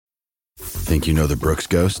Think you know the Brooks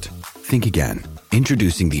Ghost? Think again.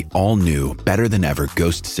 Introducing the all-new, better-than-ever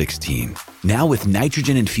Ghost 16. Now with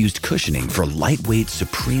nitrogen-infused cushioning for lightweight,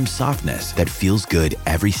 supreme softness that feels good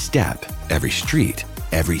every step, every street,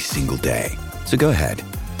 every single day. So go ahead,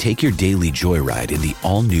 take your daily joyride in the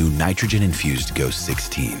all-new nitrogen-infused Ghost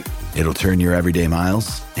 16. It'll turn your everyday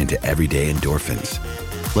miles into everyday endorphins.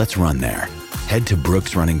 Let's run there. Head to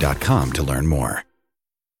brooksrunning.com to learn more.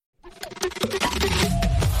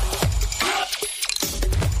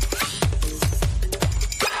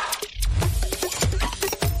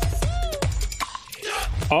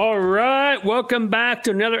 All right, welcome back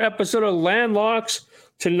to another episode of Landlocks.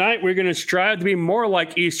 Tonight, we're going to strive to be more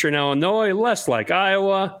like Eastern Illinois, less like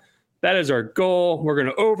Iowa. That is our goal. We're going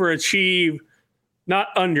to overachieve,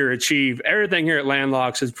 not underachieve. Everything here at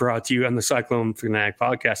Landlocks is brought to you on the Cyclone Fanatic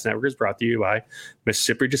Podcast Network. Is brought to you by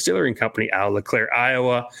Mississippi Distillery Company out of LeClaire,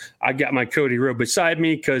 Iowa. I got my Cody Road beside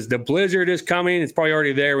me because the blizzard is coming. It's probably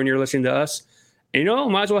already there when you're listening to us. And,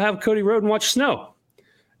 might as well have Cody Road and watch snow.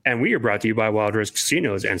 And we are brought to you by Wild Rose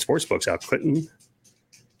Casinos and Sportsbooks out Clinton,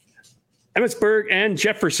 Emmitsburg, and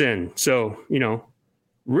Jefferson. So,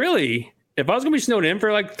 really, if I was going to be snowed in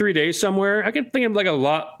for like 3 days somewhere, I could think of like a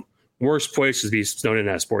lot worse places to be snowed in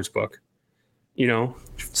at a sportsbook.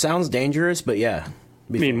 Sounds dangerous, but yeah.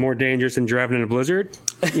 More dangerous than driving in a blizzard,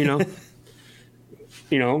 bet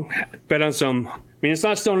on some, it's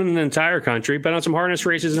not snowing in the entire country, bet on some harness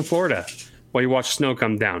races in Florida while you watch snow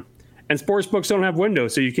come down. And sportsbooks don't have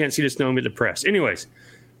windows, so you can't see the snow and get depressed. Anyways,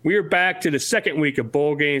 we are back to the second week of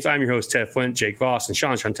bowl games. I'm your host, Ted Flint. Jake Voss and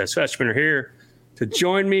Sean Shantez Fetchman are here to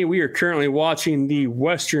join me. We are currently watching the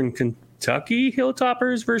Western Kentucky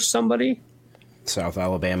Hilltoppers versus somebody. South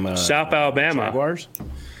Alabama. Jaguars.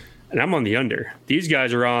 And I'm on the under. These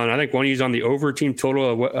guys are on, I think one of you's on the over team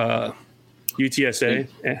total of UTSA.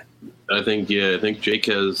 I think Jake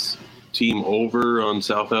has team over on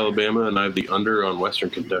South Alabama, and I have the under on Western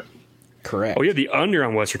Kentucky. Correct. Oh, you have the under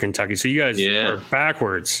on Western Kentucky, so you guys are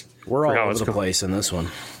backwards. We're all over the place in this one.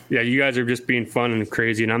 Yeah, you guys are just being fun and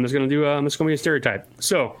crazy, and I'm just going to do. It's going to be a stereotype.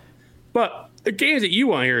 So, but the games that you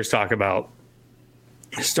want to hear us talk about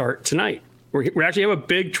start tonight. We actually have a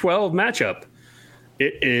Big 12 matchup.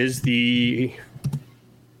 It is the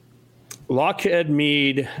Lockheed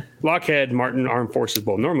Martin Armed Forces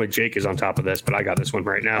Bowl. Normally Jake is on top of this, but I got this one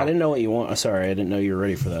right now. I didn't know what you want. Sorry, I didn't know you were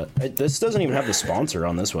ready for that. This doesn't even have the sponsor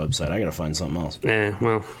on this website. I got to find something else.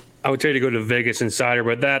 Well, I would tell you to go to Vegas Insider,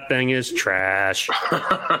 but that thing is trash.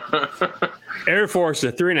 Air Force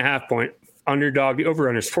is a 3.5 point underdog. The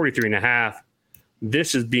over-under is 43.5.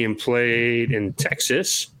 This is being played in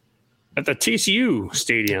Texas at the TCU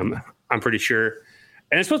Stadium, I'm pretty sure.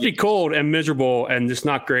 And it's supposed to be cold and miserable and just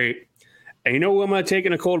not great. And you know what I'm going to take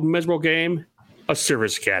in a cold, miserable game? A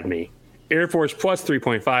Service Academy. Air Force plus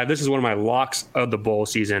 3.5. This is one of my locks of the bowl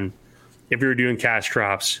season. If you were doing cash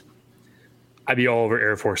crops, I'd be all over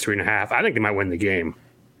Air Force 3.5. I think they might win the game.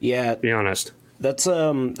 Yeah. To be honest. That's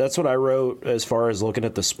what I wrote as far as looking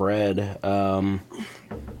at the spread.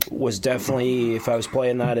 Was definitely, if I was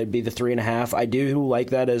playing that, it'd be the 3.5. I do like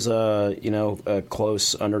that as a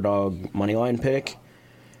close underdog money line pick.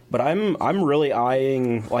 But I'm really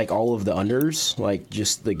eyeing like all of the unders, like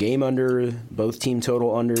just the game under, both team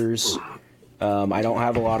total unders. I don't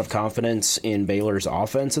have a lot of confidence in Baylor's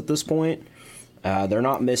offense at this point. They're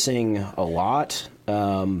not missing a lot,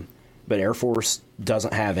 but Air Force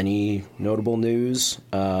doesn't have any notable news,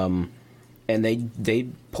 and they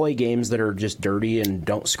play games that are just dirty and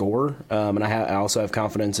don't score. And I also have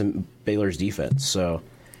confidence in Baylor's defense, so.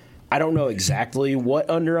 I don't know exactly what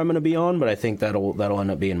under I'm going to be on, but I think that'll end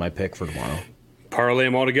up being my pick for tomorrow. Parlay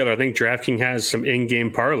them all together. I think DraftKings has some in-game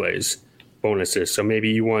parlays bonuses, so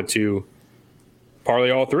maybe you want to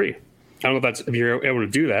parlay all three. I don't know if you're able to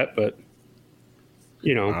do that, but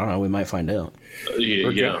I don't know. We might find out.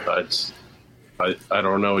 I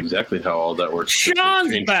don't know exactly how all that works.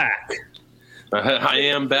 Sean's back. I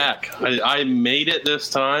am back. I made it this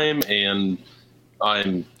time, and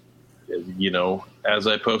I'm, as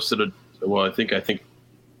I posted I think I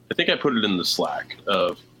put it in the Slack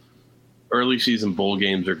of early season bowl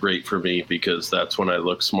games are great for me because that's when I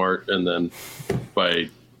look smart, and then by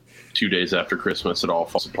 2 days after Christmas it all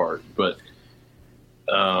falls apart. But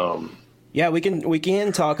yeah, we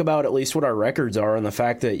can talk about at least what our records are and the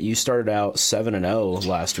fact that you started out 7-0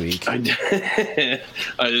 last week.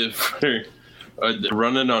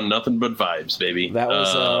 Running on nothing but vibes, baby. That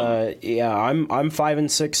was I'm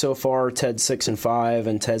 5-6 so far. Ted's 6-5,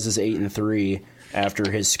 and Tez is 8-3 after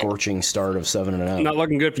his scorching start of 7-0. Not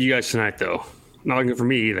looking good for you guys tonight, though. Not looking good for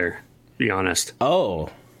me either. To be honest. Oh,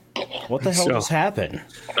 what the hell just happened?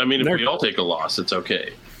 I mean, if we all take a loss, it's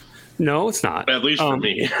okay. No, it's not. At least for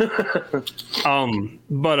me.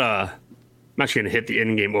 But I'm actually going to hit the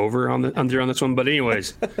in-game over on the under on this one. But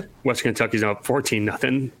anyways, Western Kentucky's up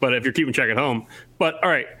 14-0. But if you're keeping track at home, but all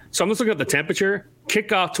right. So I'm just looking at the temperature.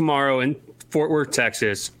 Kickoff tomorrow in Fort Worth,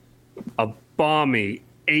 Texas. A balmy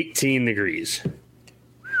 18 degrees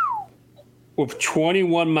with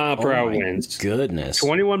 21 mile per hour winds. Goodness,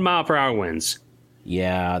 21 mile per hour winds.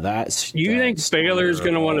 Yeah, that's. You think Baylor's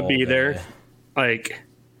going to want to be there, like,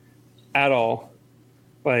 at all?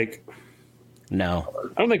 Like, no,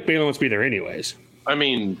 I don't think Baylor wants to be there anyways. I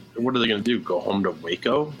mean, what are they going to do? Go home to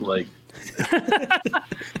Waco? Like,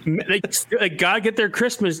 they got to get their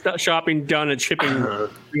Christmas shopping done at Shipping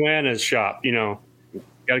Joanna's shop. You know,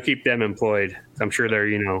 got to keep them employed. I'm sure they're,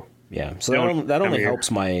 you know. Yeah, so that only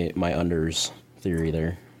helps my unders theory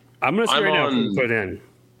there. I'm going to say right now, put in.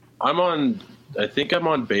 I think I'm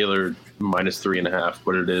on Baylor -3.5,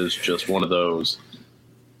 but it is just one of those.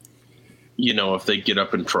 You know, if they get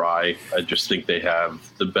up and try, I just think they have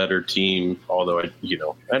the better team. Although I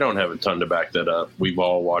don't have a ton to back that up. We've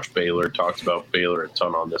all watched Baylor, talked about Baylor a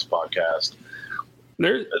ton on this podcast.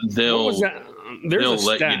 They'll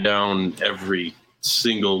let you down every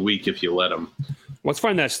single week if you let them. Let's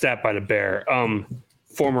find that stat by the Bear.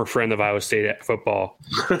 Former friend of Iowa State football.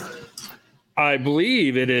 I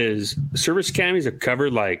believe it is service academies have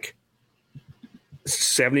covered like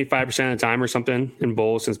 75% of the time or something in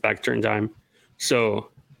bowls since back turn time. So,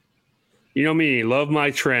 you know me, love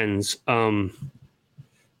my trends. All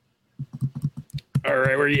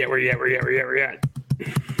right, where you at?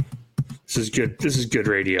 This is good. This is good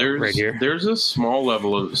radio right here. There's a small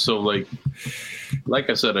level of like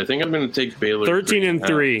I said, I think I'm going to take Baylor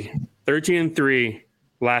 13-3. 13-3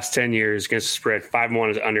 last 10 years against the spread.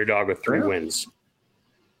 5-1 as underdog with 3 wins.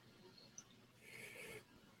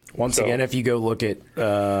 Once again, if you go look at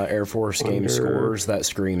Air Force game scores, that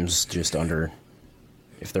screams just under.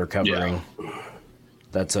 If they're covering,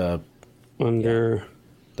 that's under.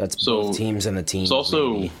 That's both teams and the teams. It's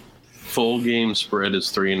also full game spread is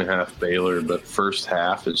 3.5 Baylor, but first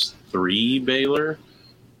half is 3 Baylor.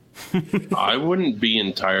 I wouldn't be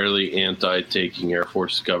entirely anti taking Air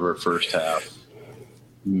Force cover first half.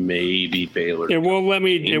 Maybe Baylor. It won't let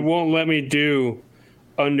me do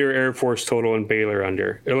under Air Force total and Baylor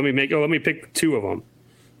under. Let me pick 2 of them.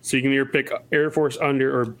 So you can either pick Air Force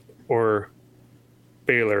under or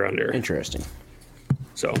Baylor under. Interesting.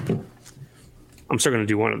 So I'm still going to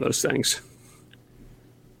do one of those things.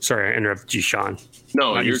 Sorry, I interrupted you, Sean. No,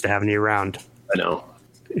 I'm not used to having you around. I know.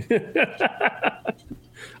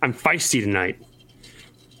 I'm feisty tonight.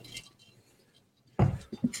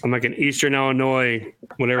 I'm like an Eastern Illinois,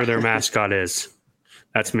 whatever their mascot is.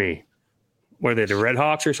 That's me. What are they, the Red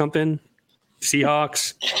Hawks or something?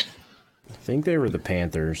 Seahawks? I think they were the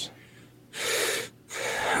Panthers.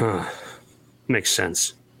 Huh. Makes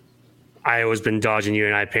sense. Iowa's been dodging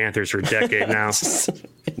UNI Panthers for a decade now.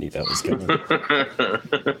 I knew that was coming.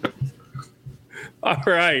 All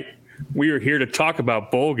right. We are here to talk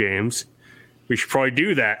about bowl games. We should probably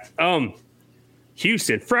do that.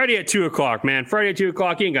 Houston, Friday at 2 o'clock, man. Friday at 2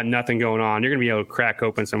 o'clock, you ain't got nothing going on. You're going to be able to crack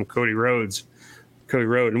open some Cody Road,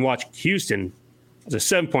 and watch Houston as a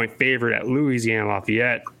 7-point favorite at Louisiana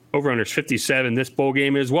Lafayette. Over under 57. This bowl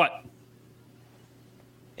game is what?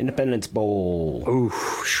 Independence Bowl. Ooh,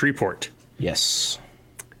 Shreveport. Yes.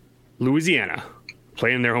 Louisiana,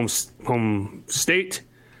 playing their home state.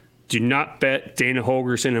 Do not bet Dana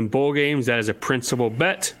Holgorsen in bowl games. That is a principal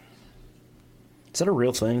bet. Is that a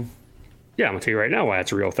real thing? Yeah, I'm going to tell you right now why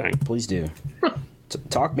it's a real thing. Please do.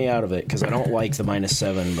 Talk me out of it, because I don't like the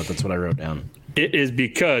 -7, but that's what I wrote down. It is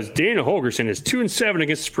because Dana Holgorsen is 2-7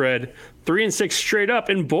 against the spread, 3-6 straight up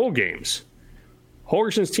in bowl games.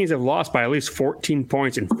 Holgorsen's teams have lost by at least 14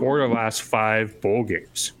 points in 4 of the last 5 bowl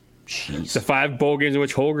games. Jeez. The 5 bowl games in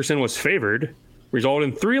which Holgorsen was favored resulted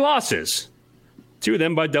in 3 losses, 2 of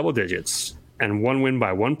them by double digits, and 1 win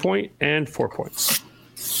by 1 point and 4 points.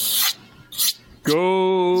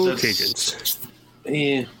 Go Cajuns.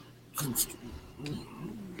 Yeah.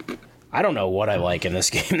 I don't know what I like in this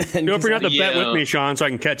game. Then, Don't forget to bet with me, Sean, so I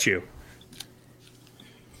can catch you.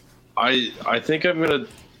 I think I'm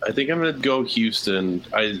gonna go Houston.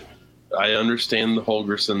 I understand the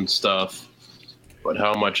Holgorsen stuff, but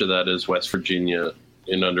how much of that is West Virginia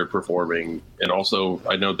in underperforming? And also,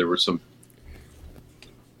 I know there were some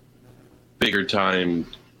bigger time,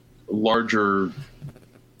 larger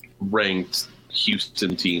ranked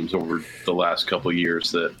Houston teams over the last couple of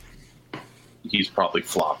years that he's probably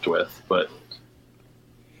flopped with, but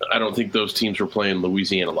I don't think those teams were playing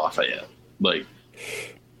Louisiana Lafayette. Like,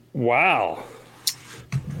 wow.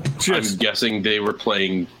 I'm guessing they were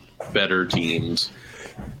playing better teams.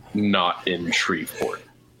 not in Shreveport.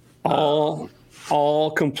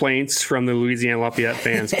 All complaints from the Louisiana Lafayette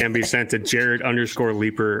fans can be sent to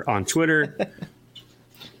Jared_Leaper on Twitter.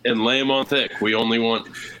 And lay them on thick. We only want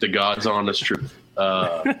the God's honest truth.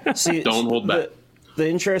 Don't hold back. The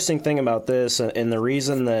interesting thing about this, and the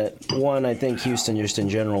reason that, one, I think Houston just in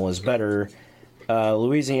general is better,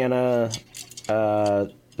 Louisiana,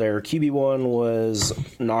 their QB1 was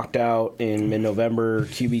knocked out in mid-November.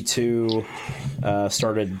 QB2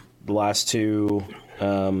 started the last two.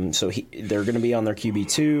 So they're going to be on their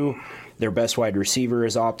QB2. Their best wide receiver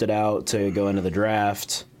is opted out to go into the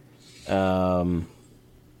draft.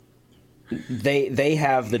 They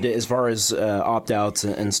have as far as opt-outs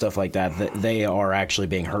and stuff like that, they are actually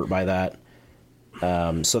being hurt by that.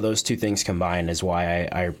 So those two things combined is why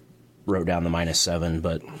I wrote down the -7,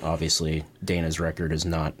 but obviously Dana's record is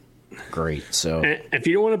not great. So And if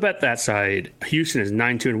you don't want to bet that side, Houston is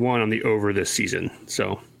 9-1 on the over this season.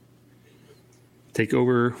 So take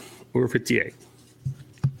over 58.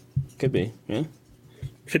 could be, yeah.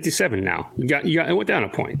 57 now. You got it went down a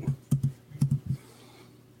point.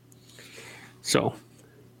 So,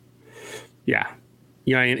 yeah.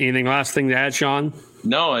 Anything last thing to add, Sean?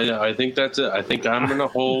 No, I think that's it. I think I'm going to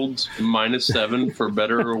hold -7 for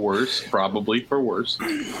better or worse, probably for worse.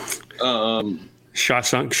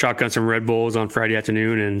 Shotgun some Red Bulls on Friday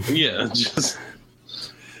afternoon, and Yeah, just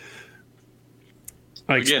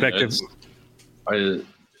I again, expect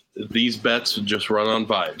these bets just run on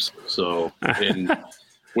vibes. So,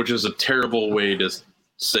 which is a terrible way to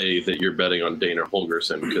say that you're betting on Dana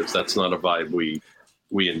Holgerson, because that's not a vibe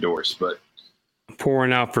we endorse. But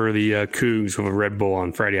pouring out for the Cougs with a Red Bull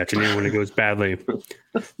on Friday afternoon when it goes badly.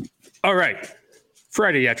 All right.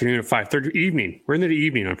 Friday afternoon at 5:30 evening. We're into the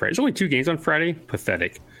evening on Friday. There's only 2 games on Friday.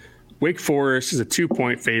 Pathetic. Wake Forest is a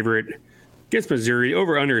 2-point favorite against Missouri.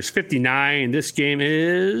 Over-under is 59. This game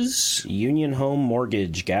is Union Home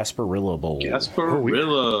Mortgage Gasparilla Bowl.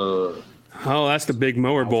 Gasparilla. Oh, that's the big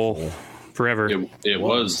mower bowl forever. It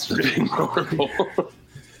was the big mower bowl.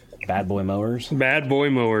 Bad Boy Mowers. Bad boy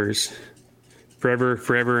mowers.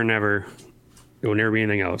 Forever and ever. It will never be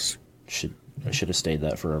anything else. I should have stayed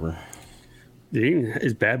that forever.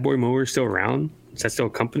 Is Bad Boy Mowers still around? Is that still a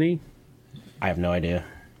company? I have no idea.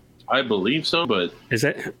 I believe so, but Is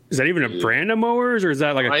that even a brand of mowers, or is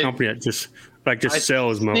that like a company that just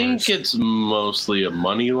sells mowers? I think it's mostly a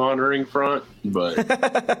money laundering front, but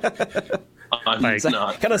I'm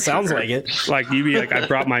not. Kind of sounds like it. Like you'd be like, I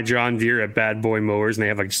brought my John Deere at Bad Boy Mowers, and they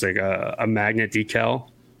have like just like a magnet decal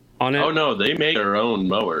on it. Oh no, they make their own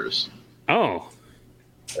mowers, Oh,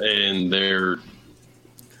 and they're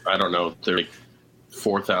like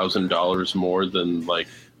 $4,000 more than like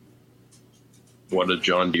what a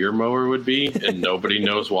John Deere mower would be, and nobody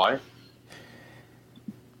knows why.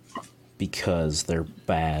 Because they're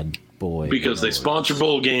Bad Boy. Because they sponsor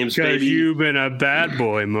bowl games, because baby. you've been a bad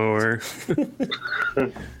boy mower.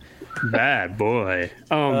 Bad boy.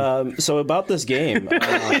 So about this game,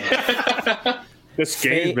 This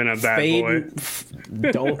game's been a bad boy.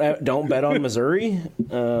 Don't bet on Missouri.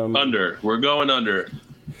 Under. We're going under.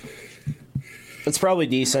 It's probably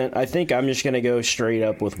decent. I think I'm just going to go straight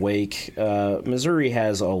up with Wake. Missouri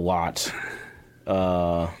has a lot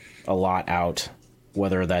out,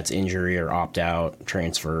 whether that's injury or opt out,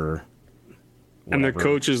 transfer. And their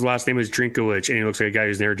whatever. coach's last name is Drinkowicz, and he looks like a guy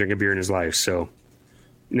who's never drank a beer in his life. So,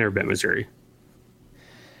 never bet Missouri.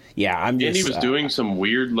 Yeah, I'm just. And he was doing some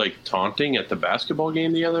weird like taunting at the basketball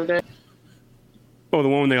game the other day. Oh, the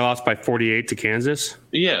one when they lost by 48 to Kansas?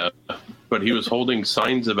 Yeah, but he was holding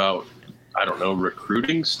signs about, I don't know,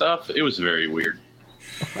 recruiting stuff. It was very weird.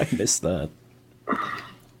 I missed that.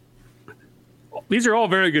 These are all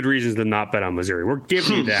very good reasons to not bet on Missouri. We're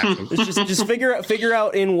giving you that. It's just figure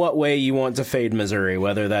out in what way you want to fade Missouri,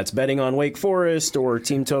 whether that's betting on Wake Forest or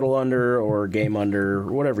team total under or game under,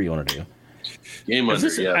 whatever you want to do. Game under,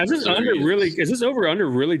 Has this over under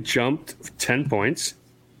really jumped 10 points?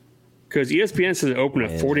 Because ESPN says it opened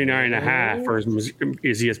at 49.5, or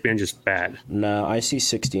is ESPN just bad? No, I see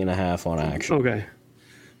 60.5 on action. Okay.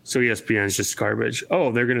 So ESPN is just garbage.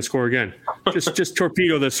 Oh, they're going to score again. Just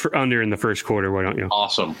torpedo this for under in the first quarter. Why don't you?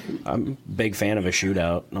 Awesome. I'm a big fan of a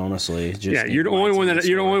shootout, honestly. Yeah, you're the only one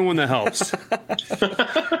that helps.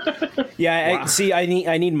 Yeah, Wow. I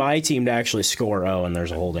need my team to actually score. Oh, and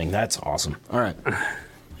there's a holding. That's awesome. All right.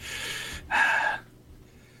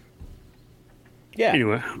 Yeah.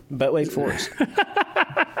 Anyway. Bet Wake Forest.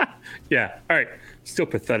 Yeah. All right. Still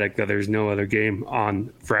pathetic that there's no other game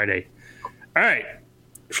on Friday. All right.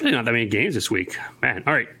 There's really not that many games this week. Man.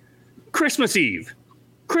 All right. Christmas Eve.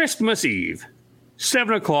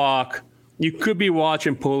 7 o'clock. You could be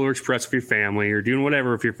watching Polar Express with your family or doing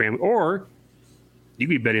whatever with your family, or you could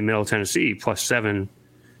be betting Middle Tennessee +7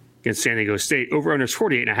 against San Diego State. Over under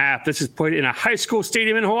 48.5. This is played in a high school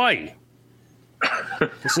stadium in Hawaii.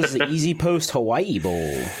 This is the Easy Post Hawaii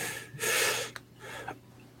Bowl.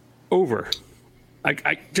 Over.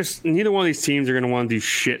 I just neither one of these teams are going to want to do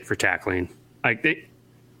shit for tackling.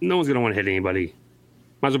 No one's going to want to hit anybody.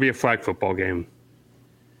 Might as well be a flag football game.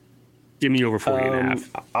 Give me over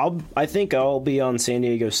 48.5. I think I'll be on San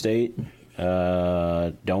Diego State.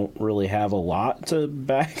 Don't really have a lot to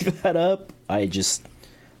back that up. I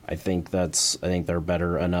think they're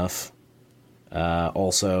better enough.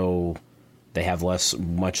 Also, they have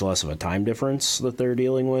much less of a time difference that they're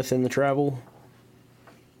dealing with in the travel.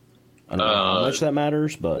 I don't know how much that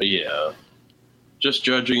matters, but yeah. Just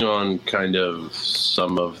judging on kind of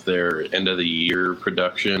some of their end of the year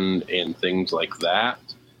production and things like that,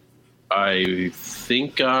 I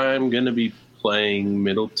think I'm going to be playing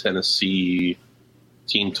Middle Tennessee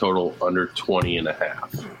team total under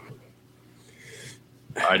 20.5.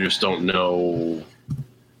 I just don't know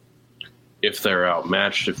if they're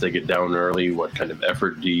outmatched, if they get down early, what kind of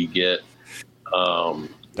effort do you get?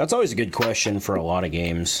 That's always a good question for a lot of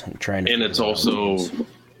games. And it's also,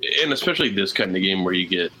 and especially this kind of game where you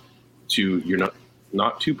get you're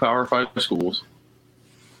not two Power 5 schools.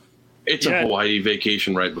 It's a Hawaii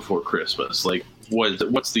vacation right before Christmas. Like,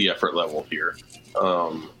 what's the effort level here?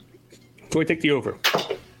 Can we take the over?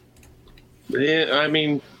 Yeah, I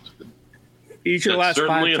mean, each of the last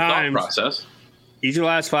 5 times. Process. Each of the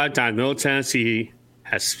last 5 times, Middle Tennessee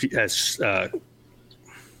has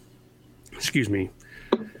excuse me.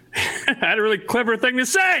 I had a really clever thing to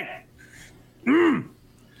say.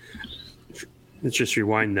 Let's just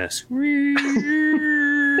rewind this.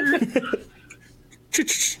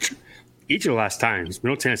 Each of the last times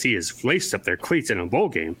Middle Tennessee has laced up their cleats in a bowl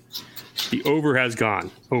game, the over has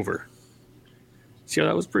gone over. See how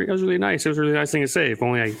that was really nice. It was a really nice thing to say. If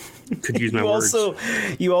only I could use my words.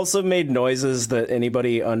 You also made noises that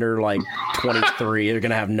anybody under 23 are going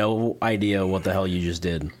to have no idea what the hell you just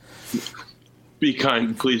did. Be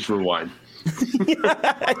kind. Please rewind.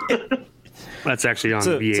 That's actually on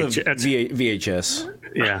VHS.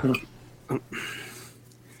 Yeah.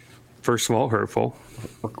 First of all, hurtful.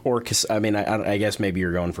 Or I mean, I guess maybe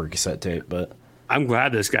you're going for a cassette tape, but I'm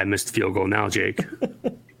glad this guy missed the field goal now, Jake.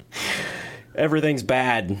 Everything's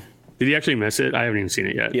bad. Did he actually miss it? I haven't even seen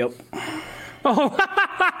it yet. Yep. Oh,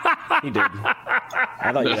 he did.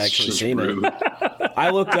 I thought you'd actually seen it. I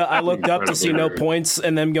looked up to see no points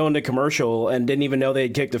and them going to commercial and didn't even know they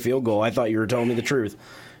had kicked a field goal. I thought you were telling me the truth.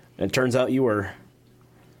 And it turns out you were.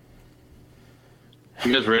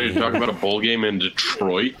 You guys ready to talk about a bowl game in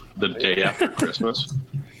Detroit the day after Christmas?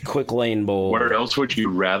 Quick Lane Bowl. Where else would you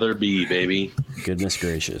rather be, baby? Goodness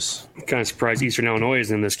gracious. I'm kind of surprised Eastern Illinois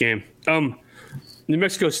is in this game. New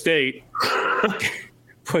Mexico State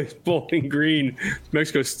plays Bowling Green. New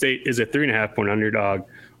Mexico State is a 3.5-point underdog.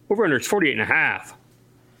 Over under it's 48.5.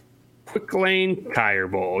 Quick Lane Tire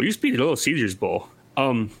Bowl. Used to be the Little Caesars Bowl.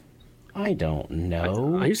 I don't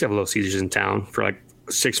know. I used to have a Little Caesars in town for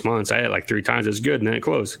 6 months. I had it 3 times as good, and then it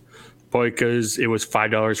closed. Probably because it was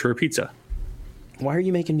 $5 for a pizza. Why are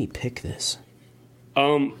you making me pick this?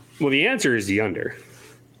 Well, the answer is the under.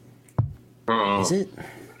 Is it?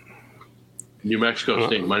 New Mexico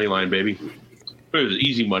State money line, baby. It was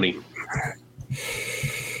easy money.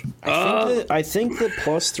 I think that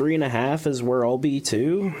plus 3.5 is where I'll be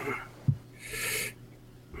too.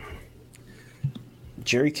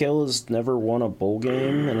 Jerry Kill has never won a bowl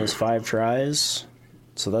game in his 5 tries,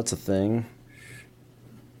 so that's a thing.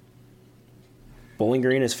 Bowling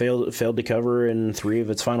Green has failed to cover in 3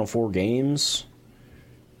 of its final 4 games.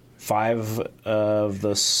 5 of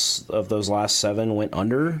those last 7 went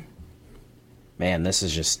under. Man, this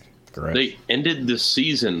is just great. They ended the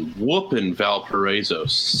season whooping Valparaiso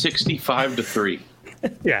 65-3.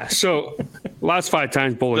 Yeah, so last 5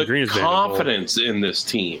 times Bowling Green has been. The confidence in this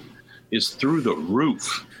team is through the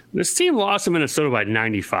roof. This team lost to Minnesota by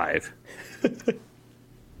 95.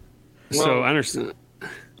 So I understand.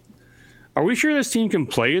 Are we sure this team can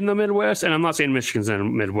play in the Midwest? And I'm not saying Michigan's in the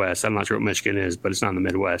Midwest. I'm not sure what Michigan is, but it's not in the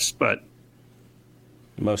Midwest. But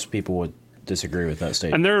most people would disagree with that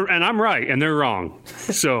statement. And I'm right, and they're wrong.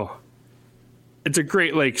 So it's a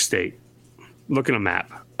Great Lakes state. Look at a map.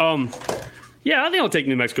 Yeah, I think I'll take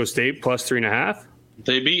New Mexico State plus 3.5.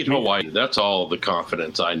 They beat Hawaii. That's all the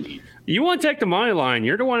confidence I need. You want to take the money line?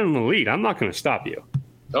 You're the one in the lead. I'm not going to stop you.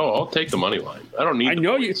 Oh, I'll take the money line. I don't need. I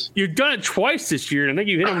know you've done it twice this year, and I think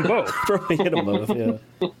you hit them both. Probably hit them both.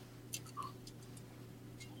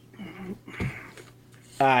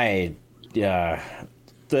 Yeah.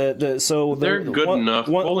 They're good enough.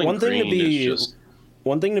 One thing to Green be is just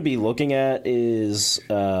one thing to be looking at is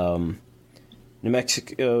New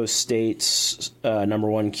Mexico State's number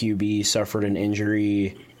one QB suffered an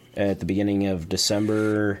injury at the beginning of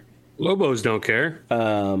December. Lobos don't care.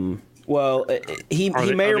 Well, he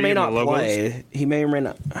may or may not play. He may or may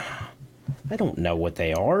not. I don't know what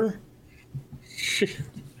they are.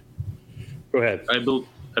 Go ahead. I believe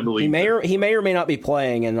He may or may not be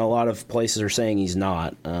playing, and a lot of places are saying he's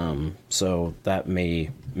not. So that may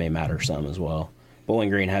matter some as well. Bowling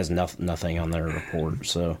Green has nothing on their report,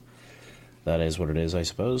 so that is what it is, I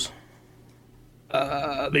suppose. They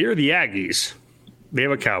are the Aggies. They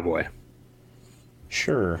have a cowboy.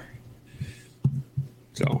 Sure.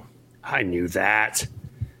 So I knew that.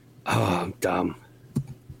 Oh, I'm dumb.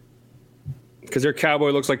 Because their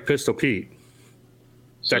cowboy looks like Pistol Pete.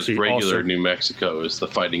 So actually regular also- New Mexico is the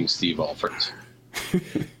Fighting Steve Alford.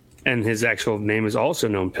 And his actual name is also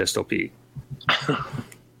known Pistol Pete.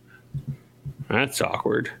 That's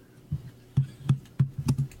awkward.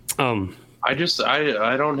 I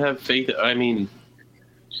don't have faith. I mean,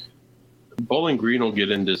 Bowling Green will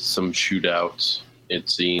get into some shootouts. It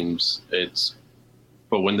seems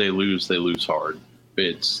but when they lose hard.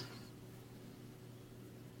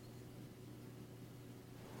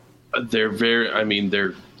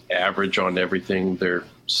 They're average on everything. They're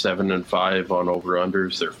 7-5 on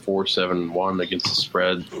over-unders. They're 4-7-1 against the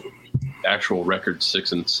spread. Actual record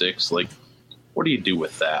 6-6. Like, what do you do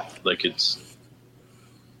with that? Like, I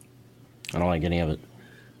don't like any of it.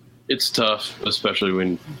 it's tough, especially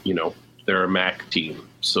when, they're a MAC team.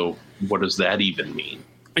 So what does that even mean?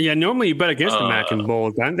 Yeah, normally you bet against the Mac and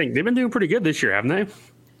Bowl. I think they've been doing pretty good this year, haven't they?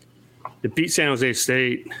 They beat San Jose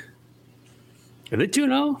State. Are they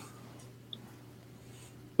 2-0?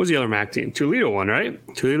 What's the other MAC team? Toledo won, right?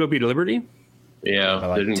 Toledo beat Liberty?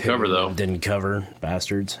 Yeah, they didn't cover, though. Didn't cover,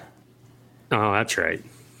 bastards. Oh, that's right.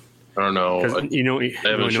 I don't know. 'Cause you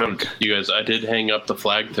haven't shown you guys. I did hang up the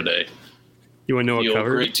flag today. You want to know The what old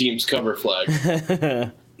covered? great team's cover flag.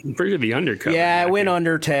 I'm pretty sure the undercover. Yeah, I went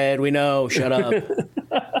under, Ted. We know. Shut up.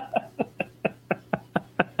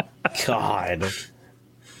 God.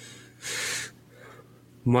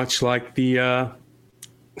 Much like the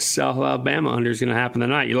South Alabama under is going to happen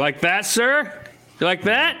tonight. You like that, sir? You like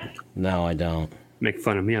that? No, I don't. Make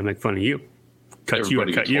fun of me. I make fun of you. Cut you. I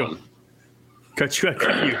Everybody cut gets you. one. Cut you. I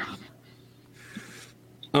cut you.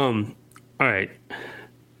 All right.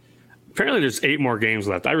 Apparently, there's 8 more games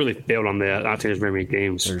left. I really failed on that. I don't think there's very many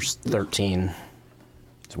games. There's 13.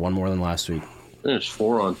 It's one more than last week. There's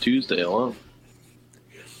 4 on Tuesday alone.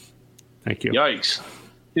 Thank you. Yikes!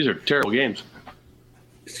 These are terrible games.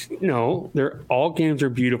 No, all games are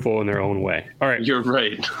beautiful in their own way. All right. You're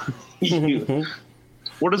right.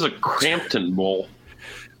 What is a Crampton Bowl?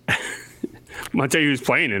 I'm going to tell you who's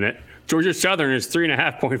playing in it. Georgia Southern is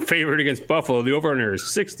 3.5-point favorite against Buffalo. The over-under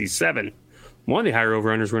is 67. One of the higher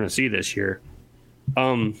over-unders we're going to see this year.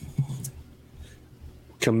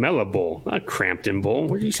 Camella Bowl, not Crampton Bowl.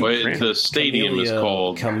 Where do you see Crampton? The stadium is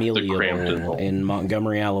called the Camellia Crampton Bowl Bowl. in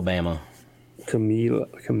Montgomery, Alabama.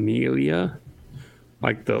 Camellia?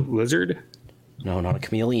 Like the lizard? No, not a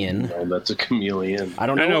chameleon. Oh, that's a chameleon. I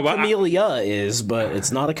don't know, I know, what but camellia is, but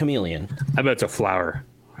it's not a chameleon. I bet it's a flower.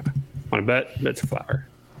 Want to bet? I bet it's a flower.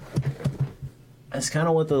 That's kind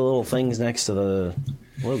of what the little things next to the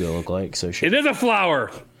logo look like. So It is a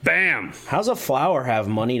flower. Bam. how's a flower have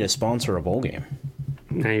money to sponsor a bowl game?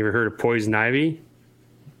 Now, you ever heard of Poison Ivy?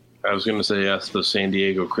 I was going to say yes, the San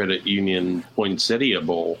Diego Credit Union Poinsettia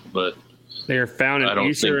Bowl, but They are found in I don't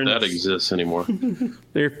Eastern. think that exists anymore.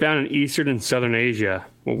 They're found in Eastern and Southern Asia.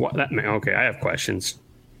 Well, okay, I have questions.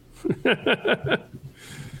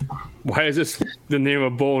 Why is this the name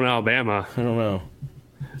of a bowl in Alabama? I don't know.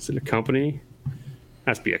 Is it a company?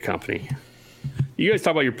 Has to be a company. You guys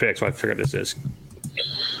talk about your picks while I figure out this is.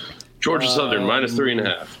 Georgia Southern minus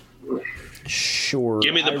 3.5. Sure.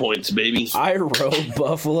 Give me the points, baby. I wrote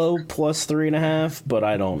Buffalo plus 3.5, but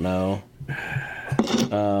I don't know.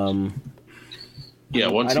 Yeah,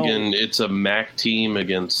 once I don't- again, it's a MAC team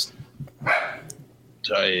against.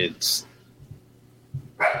 It's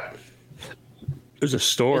There's a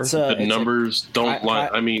store. the numbers don't lie.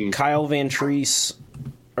 I mean, Kyle Van Treese,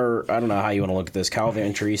 or I don't know how you want to look at this. Kyle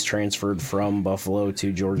Van Treese transferred from Buffalo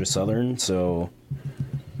to Georgia Southern, so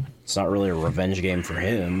it's not really a revenge game for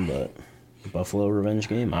him, but Buffalo revenge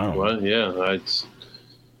game. I don't know. well, yeah,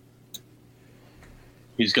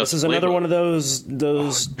 he's got. This is the another playbook. one of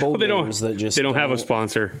those bowl they don't. games that just They don't have a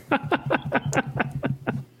sponsor.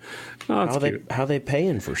 Oh, that's cute. how they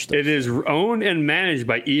paying for stuff. It is owned and managed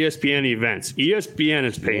by ESPN Events. ESPN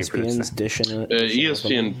is paying for this ESPN's thing. dishing it.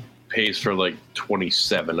 ESPN pays for like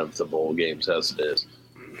 27 of the bowl games as it is.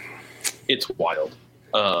 It's wild.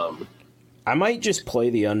 I might just play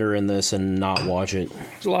the under in this and not watch it.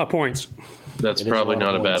 It's a lot of points. That's probably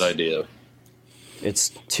not a bad idea. It's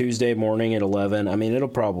Tuesday morning at 11. I mean,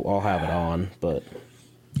 I'll have it on, but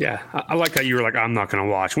Yeah, I like how you were like, I'm not going to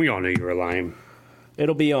watch. We all knew you were lying.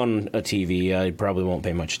 it'll be on a TV. I probably won't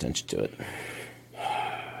pay much attention to it.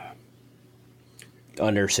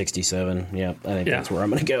 Under 67. Yeah, I think that's where I'm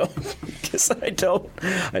going to go because I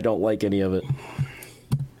don't like any of it.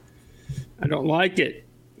 I don't like it.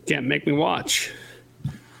 Can't make me watch.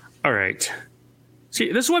 All right.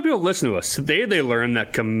 See, this is why people listen to us. Today they learned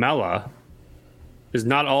that Camilla is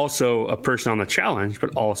not also a person on the challenge,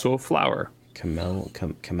 but also a flower. Camellia?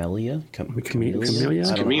 Camellia? I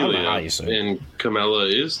don't know how you say it. And Camilla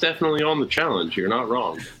is definitely on the challenge. You're not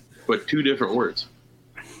wrong. But two different words.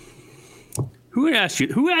 Who asked you?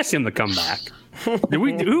 Who asked him to come back?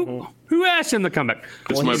 Who asked him to come back?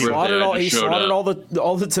 It's my He birthday. slaughtered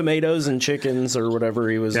all the tomatoes and chickens or whatever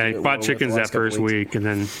he was. Yeah, he bought chickens that first week. week, and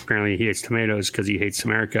then apparently he hates tomatoes because he hates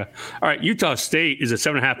America. All right, Utah State is a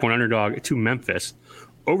 7.5-point underdog to Memphis.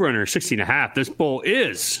 Over under 16.5. This bowl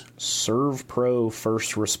is Serve Pro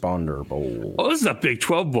First Responder Bowl. this is a Big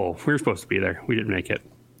 12 bowl. We were supposed to be there. We didn't make it.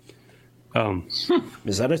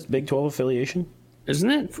 Is that a Big 12 affiliation?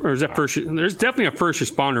 Isn't it? Or is that first? There's definitely a first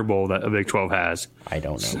responder bowl that a Big 12 has. I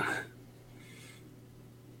don't know.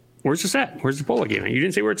 Where's this at? Where's the bowl game? You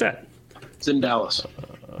didn't say where it's at. It's in Dallas.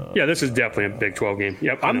 Yeah, this is definitely a Big 12 game.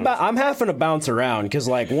 Yep. I'm having to bounce around because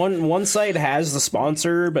like one site has the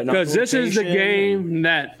sponsor, but not because the this is the location. game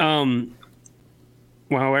that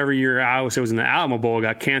however year it was in the Alamo Bowl,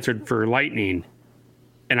 got canceled for lightning.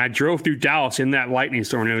 And I drove through Dallas in that lightning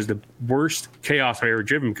storm, and it was the worst chaos I've ever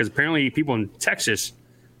driven because apparently people in Texas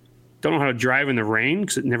don't know how to drive in the rain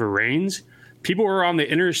because it never rains. People were on the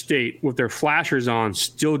interstate with their flashers on,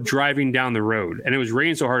 still driving down the road. And it was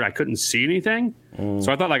raining so hard I couldn't see anything.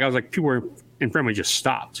 So I thought people were in front of me just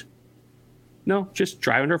stopped. No, just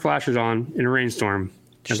driving their flashers on in a rainstorm.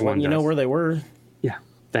 Just letting you know where they were. Yeah,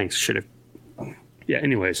 thanks. Should have. Yeah,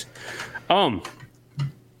 anyways.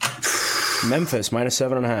 Memphis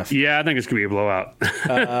 -7.5. Yeah, I think it's going to be a blowout.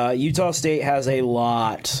 Utah State has a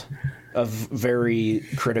lot of very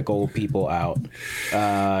critical people out.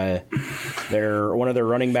 They're one of their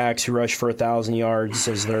running backs who rushed for 1,000 yards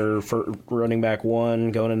as their running back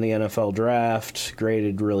one going in the NFL draft,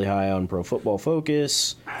 graded really high on Pro Football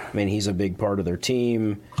Focus. I mean, he's a big part of their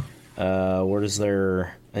team.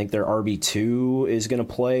 I think their RB2 is going to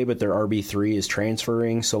play, but their RB3 is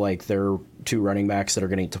transferring. So, like, their two running backs that are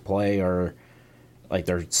going to need to play are, like,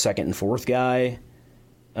 their second and fourth guy,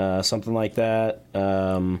 something like that.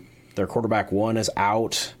 Their quarterback one is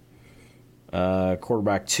out.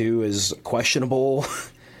 Quarterback two is questionable.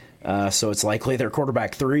 So it's likely their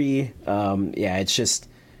quarterback three. It's just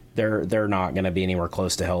they're not going to be anywhere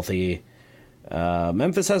close to healthy.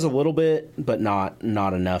 Memphis has a little bit, but not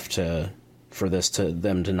enough for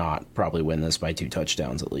them to not probably win this by 2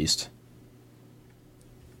 touchdowns at least.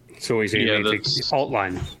 So he's going to take alt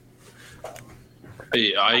line.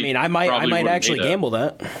 I might actually gamble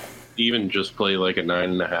that. Even just play like a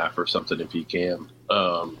 9.5 or something if you can,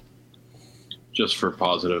 just for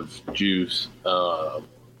positive juice.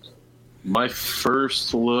 My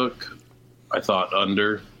first look, I thought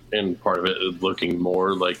under, and part of it is looking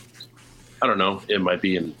more like, I don't know, it might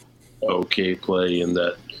be an okay play in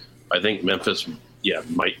that I think Memphis,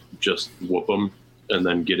 might just whoop them and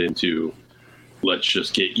then get into, let's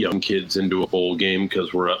just get young kids into a bowl game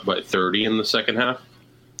because we're up by 30 in the second half.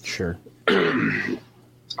 Sure.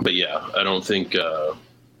 But yeah, I don't think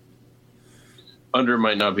under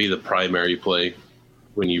might not be the primary play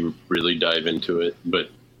when you really dive into it, but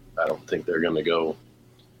I don't think they're going to go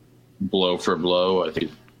blow for blow. I think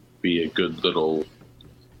it'd be a good little.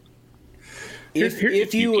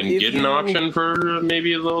 If you can get an option for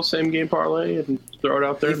maybe a little same game parlay and throw it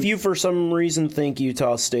out there. If you for some reason think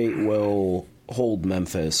Utah State will hold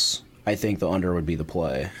Memphis, I think the under would be the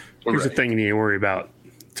play. Here's the thing you need to worry about.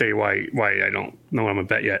 Tell you why I don't know what I'm gonna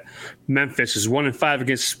bet yet. Memphis is 1-5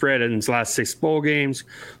 against spread in its last 6 bowl games,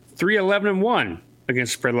 3-11-1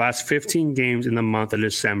 against spread last 15 games in the month of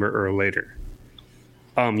December or later.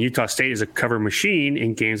 Utah State is a cover machine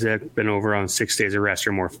in games that have been over on 6 days of rest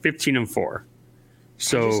or more, 15-4.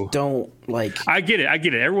 So I just don't like. I get it.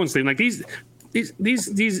 Everyone's thinking like these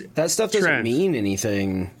that stuff doesn't trends. mean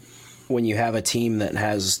anything when you have a team that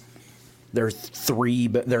has. They're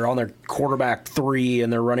on their quarterback 3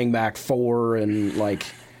 and their running back 4 and like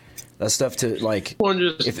that stuff to like. Well,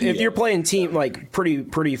 if you're playing team like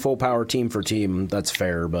pretty full power team for team, that's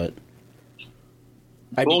fair. But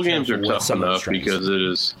Bowl games are tough enough because it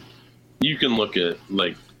is. You can look at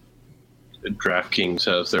like DraftKings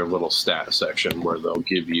has their little stat section where they'll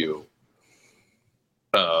give you,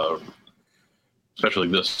 especially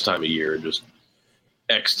this time of year, just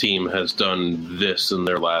X team has done this in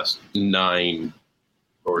their last 9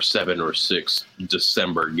 or 7 or 6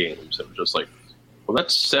 December games. And just like, well,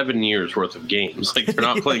 that's 7 years worth of games. Like they're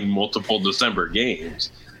not playing multiple December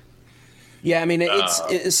games. Yeah, I mean,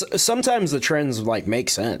 it's sometimes the trends like make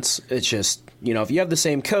sense. It's just, if you have the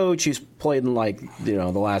same coach who's played in like, the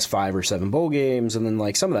last 5 or 7 bowl games, and then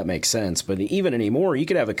like some of that makes sense. But even anymore, you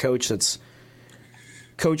could have a coach that's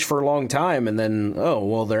coached for a long time, and then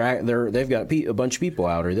they've got a bunch of people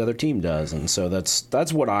out, or the other team does, and so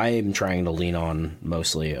that's what I'm trying to lean on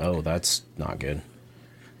mostly. Oh, that's not good.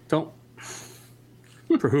 Don't.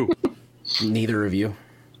 For who? Neither of you.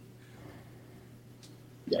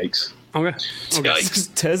 Yikes. Okay.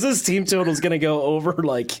 Tez's team total is going to go over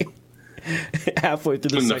like halfway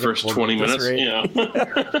through in the first 20 minutes. Right?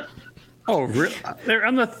 Yeah. Oh, really? They're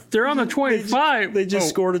on the 25. They just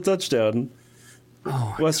scored a touchdown.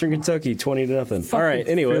 Oh, Western Kentucky, 20-0. All right.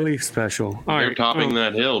 Anyway, really special. All They're right. topping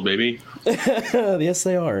that hill, baby. Yes,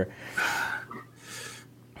 they are.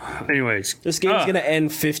 Anyways, this game's going to end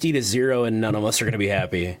 50-0, and none of us are going to be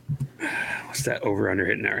happy. What's that over/under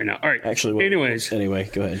hitting at right now? All right. Actually, anyway,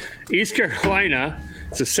 go ahead. East Carolina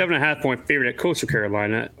is a 7.5 point favorite at Coastal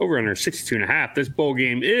Carolina. Over/under 62.5. This bowl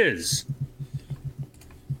game is.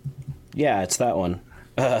 Yeah, it's that one.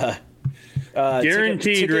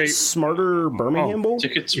 Guaranteed ticket rate. Smarter Birmingham Bowl.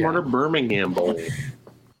 Ticket Smarter Birmingham Bowl.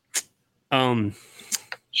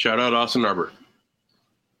 Shout out Austin Arbor.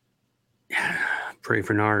 Pray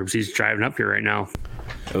for Narbs. He's driving up here right now.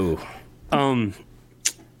 Oh.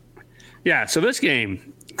 Yeah, so this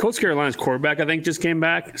game, Coastal Carolina's quarterback, I think, just came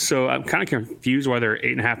back. So I'm kind of confused why they're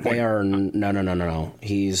 8.5 points. They are no.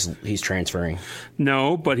 He's transferring.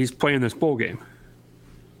 No, but he's playing this bowl game.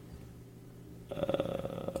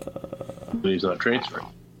 But he's not transferring.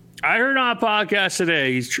 I heard on a podcast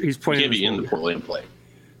today he's playing. He can't be in the Portland and play.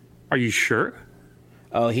 Are you sure?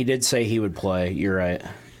 Oh, he did say he would play. You're right.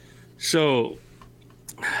 So.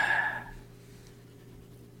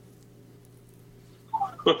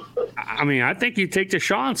 I mean, I think you take the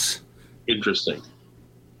chance. Interesting.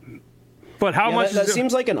 But how much? That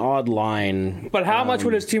seems like an odd line. But how much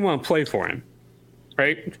would his team want to play for him?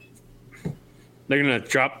 Right? They're going to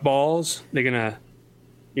drop balls. They're going to,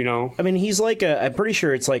 I mean, he's like I'm pretty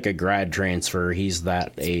sure it's like a grad transfer. He's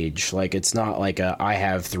that age. Like, it's not like I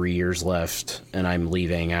have 3 years left and I'm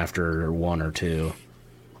leaving after 1 or 2.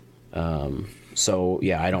 So,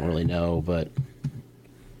 yeah, I don't really know, but.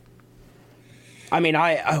 I mean,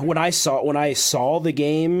 when I saw the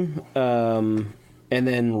game, and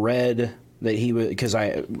then read that he was, because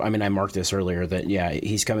I marked this earlier that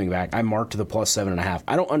he's coming back. I marked the plus 7.5.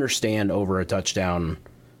 I don't understand over a touchdown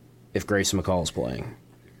if Grayson McCall is playing.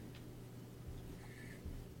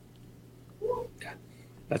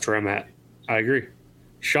 That's where I'm at. I agree.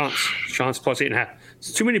 Sean's plus 8.5.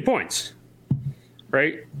 It's too many points,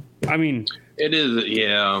 right? I mean, it is.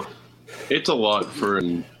 Yeah, it's a lot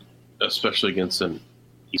especially against an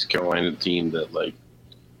East Carolina team that like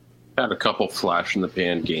had a couple flash in the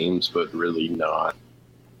pan games, but really not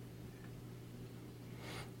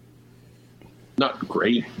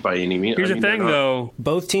great by any means. Here's the thing, though.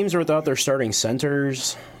 Both teams are without their starting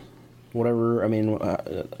centers. Whatever. I mean,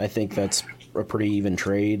 I think that's a pretty even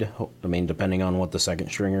trade. I mean, depending on what the second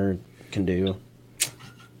stringer can do.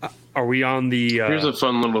 Are we on the? Here's a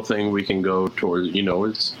fun little thing we can go towards.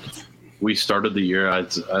 It's we started the year.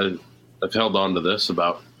 I've held on to this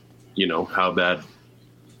about, how bad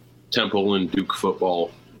Temple and Duke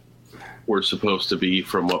football were supposed to be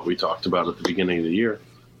from what we talked about at the beginning of the year.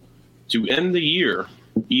 To end the year,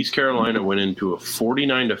 East Carolina went into a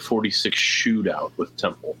 49-46 shootout with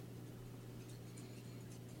Temple.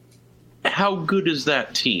 How good is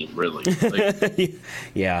that team, really? Like,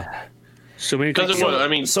 yeah. So many because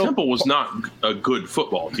Temple was not a good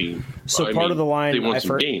football team. So part of the line, they won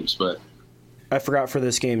some games, but. I forgot for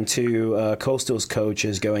this game, too, Coastal's coach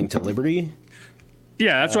is going to Liberty.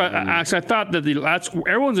 Yeah, that's why I thought that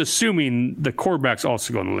everyone's assuming the quarterback's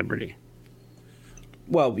also going to Liberty.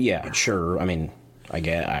 Well, yeah, sure. I mean, I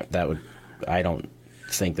don't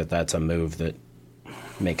think that that's a move that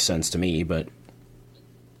makes sense to me, but.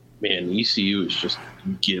 Man, ECU is just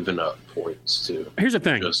giving up points, too. Here's the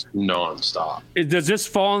thing. Just nonstop. Does this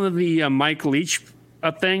fall into the Mike Leach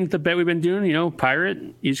thing, the bet we've been doing,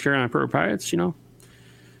 Pirate, East Carolina Pirates,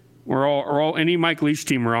 we're all any Mike Leach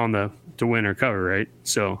team are on to win or cover, right?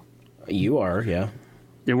 So you are, yeah.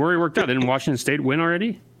 It already worked out. Didn't Washington State win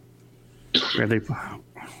already?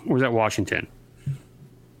 Or was that Washington?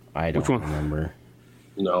 I don't remember.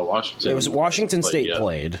 No, Washington. It was Washington State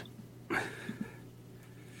played.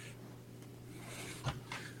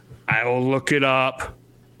 I will look it up.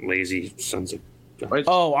 Lazy sons of...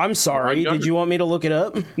 Oh, I'm sorry. Did you want me to look it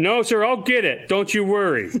up? No, sir. I'll get it. Don't you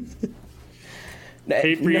worry. No,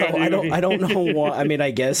 I don't know why. I mean,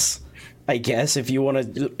 I guess if you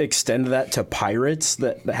want to extend that to Pirates,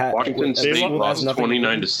 Washington State lost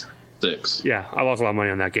 29-6. Yeah, I lost a lot of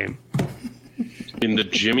money on that game. In the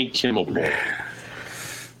Jimmy Kimmel Bowl.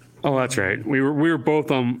 Oh, that's right. We were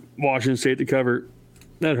both on Washington State to cover.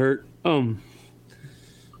 That hurt. I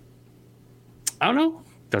don't know.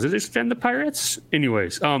 Does it extend the Pirates?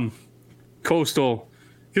 Anyways, Coastal.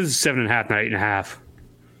 This is 7.5, not 8.5.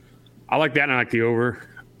 I like that, and I like the over.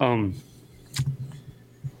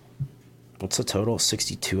 What's the total?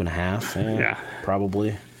 62.5? Yeah.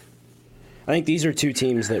 Probably. I think these are two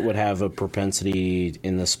teams that would have a propensity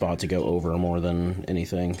in this spot to go over more than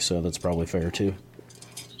anything, so that's probably fair too.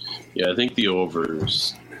 Yeah, I think the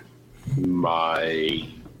over's my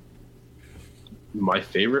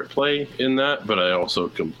favorite play in that, but I also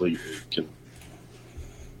completely can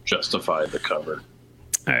justify the cover.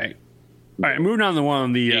 All right, moving on to one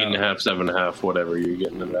of the 8.5, 7.5, whatever you're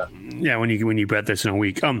getting in that. Yeah, when you bet this in a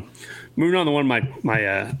week. Moving on to one of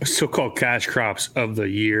my so-called cash crops of the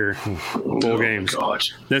year bowl games.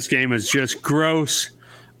 Gosh. This game is just gross.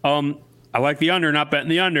 I like the under, not betting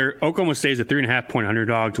the under. Oklahoma State is a 3.5-point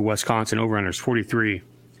underdog to Wisconsin. Over-under is 43.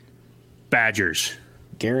 Badgers.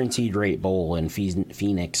 Guaranteed rate bowl in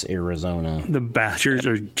Phoenix, Arizona. The Badgers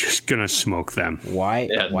are just going to smoke them. Why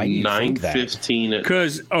do you think that? 9:15.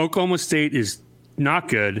 Because Oklahoma State is not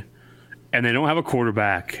good, and they don't have a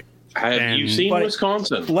quarterback. Have you seen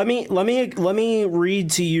Wisconsin? Let me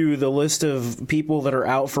read to you the list of people that are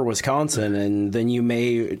out for Wisconsin, and then you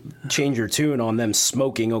may change your tune on them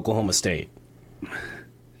smoking Oklahoma State.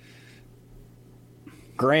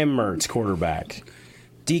 Graham Mertz, quarterback.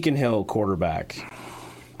 Deacon Hill, quarterback.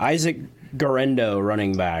 Isaac Garendo,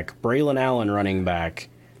 running back. Braylon Allen, running back.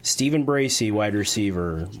 Stephen Bracey, wide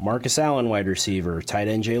receiver. Marcus Allen, wide receiver. Tight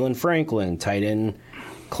end Jalen Franklin. Tight end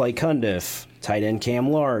Clay Cundiff. Tight end Cam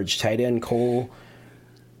Large. Tight end Cole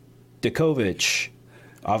Djokovic.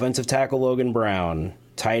 Offensive tackle Logan Brown.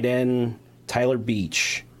 Tight end Tyler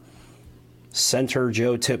Beach. Center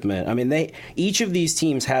Joe Tipman. I mean, each of these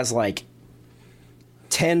teams has like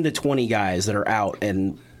 10 to 20 guys that are out,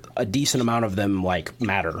 and a decent amount of them like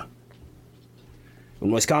matter.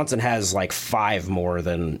 And Wisconsin has like 5 more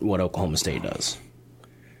than what Oklahoma State does.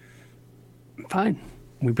 Fine.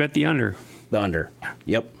 We bet the under. The under.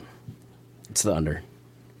 Yep. It's the under.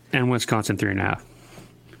 And Wisconsin 3.5.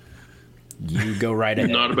 You go right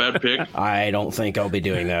ahead. Not a bad pick. I don't think I'll be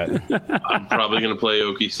doing that. I'm probably going to play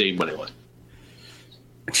Okie State money line.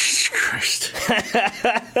 Jesus Christ.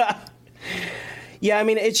 Yeah, I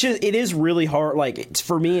mean, it is really hard. Like,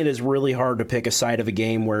 for me, it is really hard to pick a side of a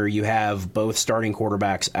game where you have both starting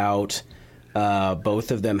quarterbacks out.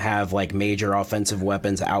 Both of them have like major offensive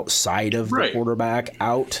weapons outside of the quarterback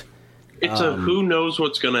out. It's who knows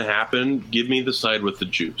what's going to happen. Give me the side with the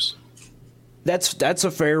juice. That's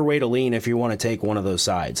a fair way to lean if you want to take one of those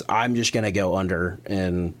sides. I'm just going to go under,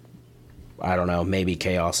 and I don't know, maybe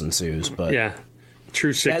chaos ensues. But yeah,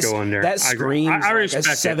 true sicko under. That screams I respect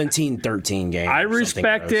like a 17-13 game. I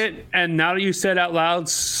respect it, and now that you said out loud,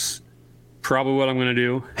 probably what I'm going to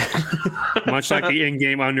do. Much like the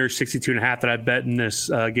in-game under 62.5 that I bet in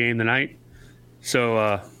this game tonight.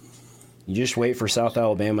 So you just wait for South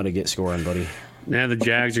Alabama to get scoring, buddy. Yeah, the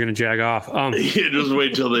Jags are going to jag off. Yeah, just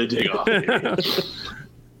wait till they take off.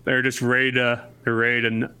 They're just ready to.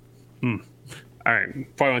 All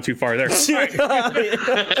right, probably went too far there.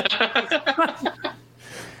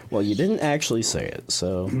 Well, you didn't actually say it,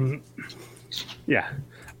 so. Yeah.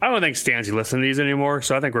 I don't think Stanzi listens to these anymore,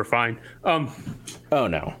 so I think we're fine. Oh,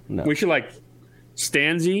 no. We should,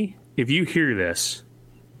 Stanzi, if you hear this,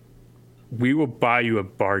 we will buy you a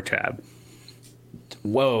bar tab.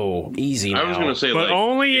 Whoa, easy now. I was going to say, but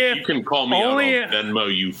only if you can call me out, I'll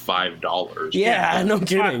Venmo you $5. Yeah, no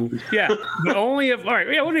kidding. Yeah, but only if, all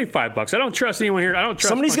right, yeah, we'll need $5. I don't trust anyone here. I don't trust.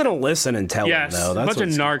 Somebody's going to listen and tell them, though. That's a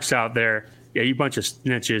bunch of narcs out there. Yeah, you bunch of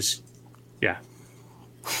snitches. Yeah.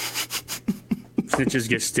 Snitches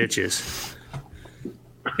get stitches.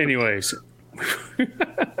 Anyways.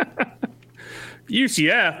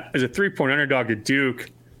 UCF is a 3-point underdog to Duke.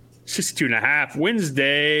 62.5.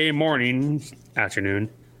 Wednesday afternoon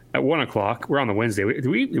at 1 o'clock. We're on the Wednesday. Did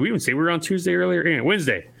we even say we were on Tuesday earlier? Anyway,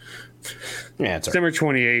 Wednesday. Yeah, it's December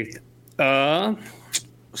 28th.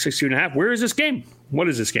 62.5. Where is this game? What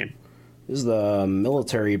is this game? This is the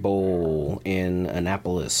Military Bowl in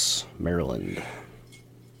Annapolis, Maryland.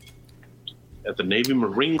 At the Navy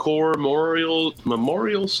Marine Corps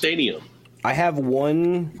Memorial Stadium. I have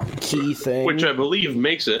one key thing. Which I believe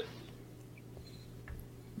makes it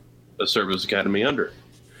a Service Academy under.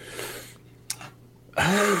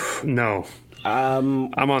 No.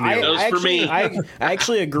 I'm on the I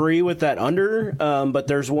actually agree with that under, but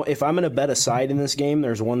there's one, if I'm going to bet a side in this game,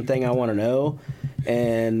 there's one thing I want to know,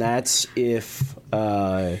 and that's if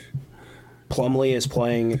Plumlee is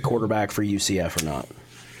playing quarterback for UCF or not.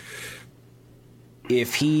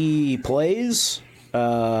 If he plays,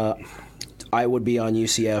 I would be on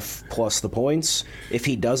UCF plus the points. If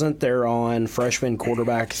he doesn't, they're on freshman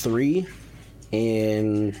quarterback 3.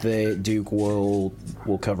 And the Duke will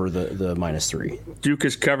cover the -3. Duke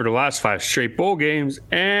has covered the last 5 straight bowl games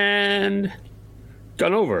and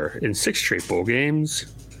gone over in 6 straight bowl games.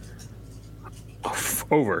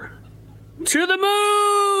 Over. To the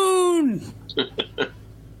moon!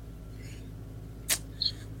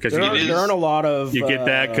 Because there aren't a lot of... You get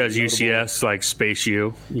that because UCS, like Space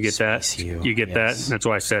U. You get Space that? U, You get yes. that? That's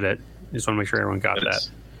why I said it. Just want to make sure everyone got that.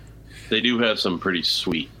 They do have some pretty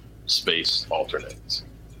sweet space alternates.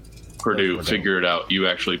 Purdue, figure it out. You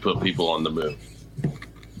actually put people on the moon.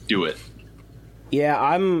 Do it.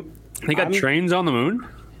 Yeah, They got trains on the moon?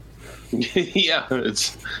 Yeah,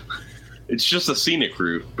 it's just a scenic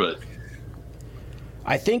route, but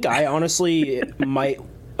I think I honestly might,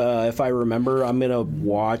 if I remember, I'm going to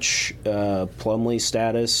watch Plumlee's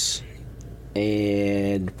status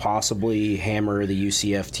and possibly hammer the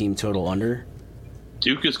UCF team total under.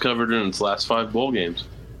 Duke is covered in its last 5 bowl games.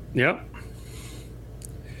 Yep.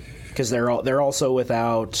 Because they're also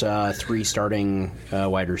without 3 starting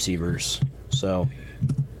wide receivers, so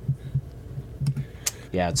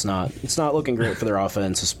yeah, it's not looking great for their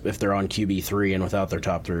offense if they're on QB3 and without their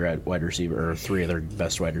top 3 wide receiver or 3 of their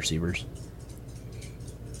best wide receivers.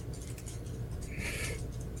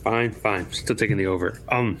 Fine. Still taking the over.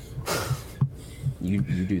 You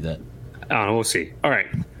do that. I don't know. We'll see. All right.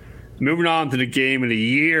 Moving on to the game of the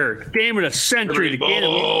year, game of the century, the game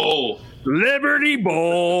of Liberty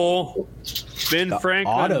Bowl. Ben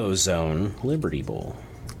Franklin. AutoZone Liberty Bowl.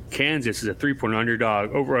 Kansas is a 3-point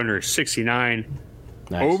underdog. Over under 69.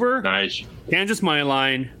 Nice. Over. Nice. Kansas money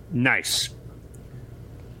line. Nice.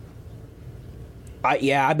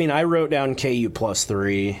 I wrote down KU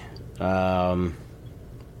 +3.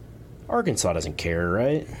 Arkansas doesn't care,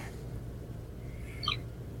 right?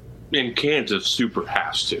 And Kansas super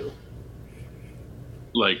has to.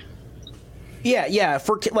 Yeah.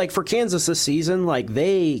 For Kansas this season,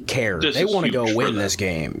 they care. They want to go win this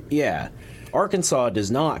game. Yeah. Arkansas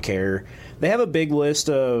does not care. They have a big list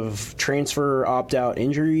of transfer opt-out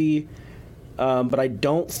injury, but I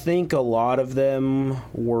don't think a lot of them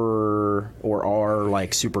were or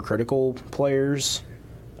are super critical players.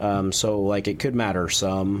 So it could matter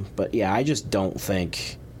some, but yeah, I just don't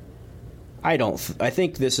think. I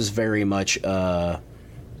think this is very much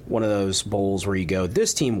one of those bowls where you go,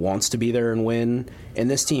 this team wants to be there and win,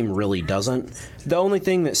 and this team really doesn't. The only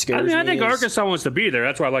thing that scares me I think is, Arkansas wants to be there.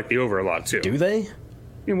 That's why I like the over a lot too. Do they? I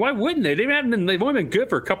mean, why wouldn't they? They've only been good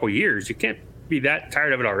for a couple years. You can't be that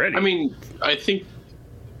tired of it already. I mean, I think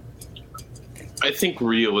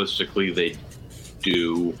realistically they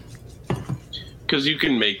do, because you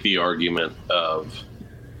can make the argument of,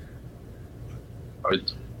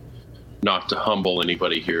 not to humble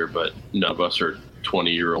anybody here, but none of us are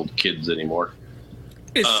 20-year-old kids anymore.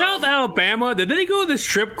 Is South Alabama, did they go to the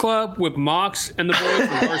strip club with Mox and the boys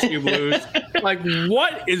from Varsity Blues?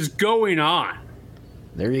 What is going on?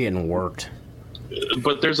 They're getting worked.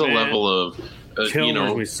 But there's a level of,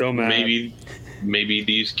 Me so mad. maybe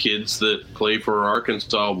these kids that play for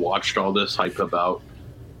Arkansas watched all this hype about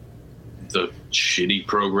the shitty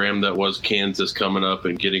program that was Kansas coming up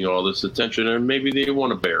and getting all this attention, and maybe they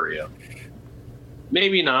want to bury him.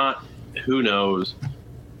 Maybe not. Who knows?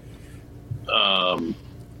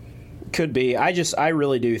 Could be. I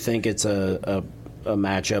really do think it's a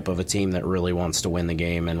matchup of a team that really wants to win the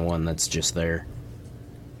game and one that's just there.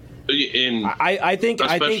 I think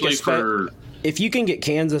if you can get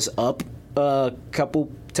Kansas up a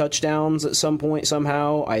couple touchdowns at some point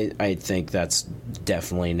somehow, I think that's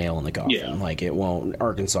definitely nail in the coffin. Yeah. It won't.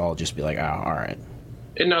 Arkansas will just be like, oh, all right.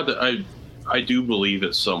 And now that I do believe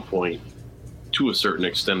at some point, to a certain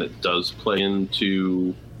extent, it does play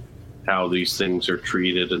into how these things are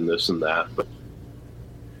treated and this and that. But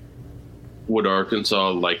would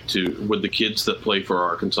the kids that play for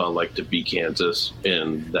Arkansas like to be Kansas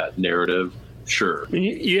in that narrative? Sure.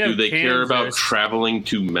 Do they care about traveling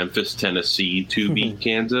to Memphis, Tennessee to beat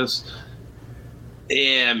Kansas?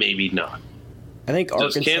 Yeah, maybe not. I think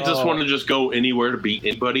Does Arkansas. Kansas want to just go anywhere to beat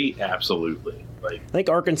anybody? Absolutely. Like, I think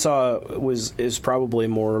Arkansas is probably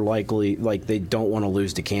more likely, like, they don't want to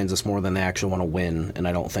lose to Kansas more than they actually want to win, and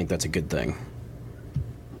I don't think that's a good thing.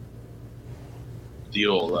 the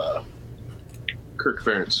old Kirk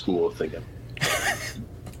Ferentz school of thinking.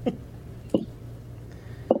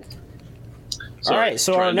 All right,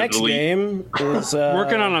 so our next game is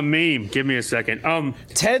working on a meme. Give me a second.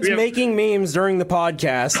 Ted's making memes during the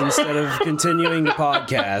podcast instead of continuing the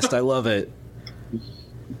podcast. I love it.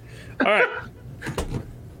 All right.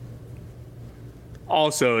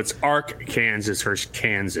 Also, it's Kansas versus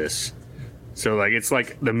Kansas, so like it's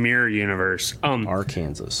like the mirror universe.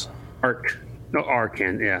 Arkansas.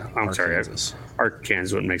 Arkansas. Yeah, I'm sorry. Arkansas.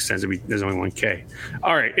 Arkansas wouldn't make sense. There's only one K.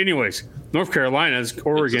 All right. Anyways, North Carolina's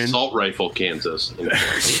Oregon. It's assault rifle, Kansas.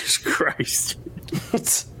 Jesus Christ.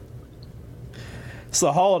 It's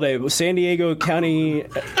the holiday, San Diego County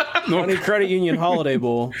Credit Union Holiday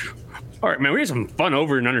Bowl. All right, man, we have some fun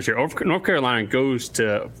over and unders here. North Carolina goes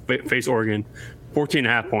to face Oregon,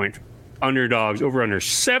 14.5 point underdogs, over under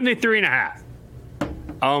 73.5.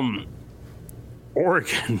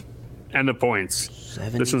 Oregon and the points.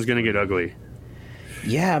 This one's gonna get ugly.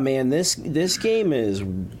 Yeah, man, this game is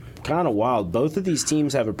kind of wild. Both of these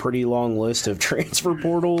teams have a pretty long list of transfer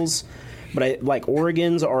portals, but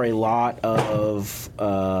Oregon's are a lot of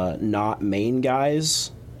not main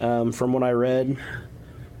guys from what I read.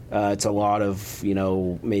 It's a lot of,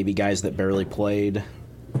 maybe guys that barely played.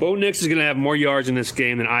 Bo Nix is going to have more yards in this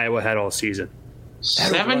game than Iowa had all season.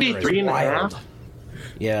 73.5?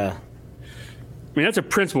 Yeah. I mean, that's a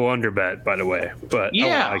principal under bet, by the way. But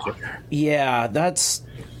yeah. I like it. Yeah, that's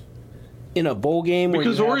in a bowl game where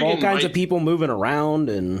you have all kinds of people moving around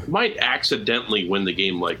and might accidentally win the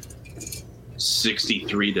game like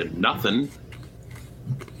 63-0.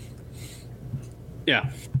 Yeah.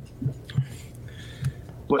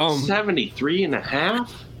 But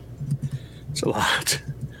 73.5? It's a lot.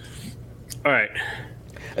 All right.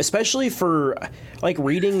 Especially for,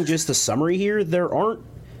 reading just the summary here, there aren't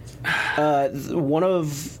one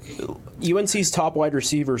of UNC's top wide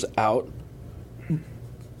receivers out.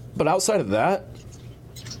 But outside of that,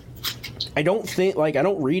 I don't think, I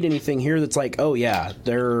don't read anything here that's like, oh, yeah,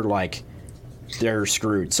 they're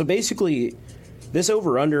screwed. So basically, this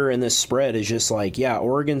over-under and this spread is just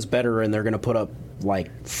Oregon's better and they're going to put up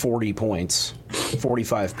 40 points,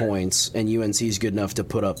 45 points, and UNC's good enough to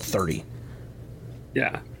put up 30.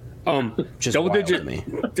 Yeah. Just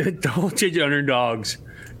double-digit underdogs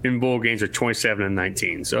in bowl games are 27 and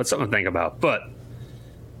 19. So that's something to think about. But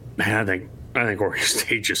man, I think Oregon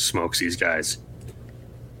State just smokes these guys.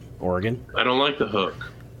 Oregon? I don't like the hook.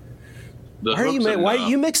 Why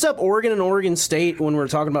you mixed up Oregon and Oregon State when we're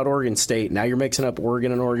talking about Oregon State? Now you're mixing up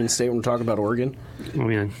Oregon and Oregon State when we're talking about Oregon? I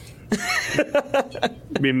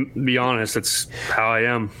mean, be honest, that's how I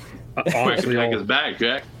am. Honestly, Jack is back,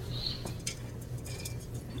 Jack.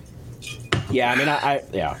 Yeah, I mean,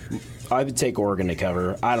 I would take Oregon to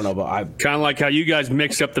cover. I don't know, but I kind of like how you guys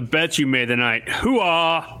mixed up the bets you made tonight.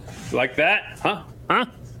 Hoo-ah! Like that? Huh?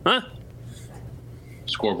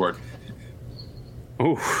 Scoreboard.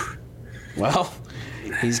 Ooh. Well,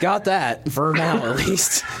 he's got that for now, at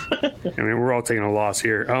least. I mean, we're all taking a loss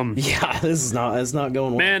here. Yeah, it's not going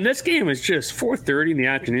well. Man, this game is just 4:30 in the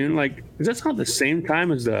afternoon. Is that not the same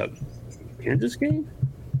time as the Kansas game?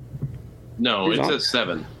 No, it's at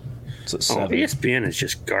 7. It's at 7. ESPN is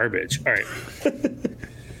just garbage. All right.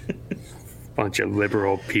 Bunch of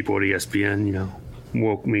liberal people at ESPN,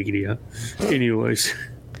 woke media. Anyways.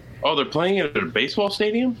 Oh, they're playing it at a baseball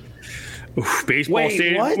stadium? Oof, baseball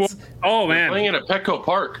stadium? What? Oh, man. They're playing it at Petco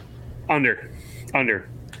Park. Under.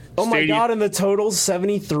 Oh, my God, and the total's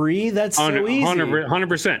 73? That's so easy.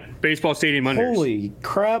 100%. Baseball stadium under. Holy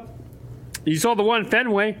crap. You saw the one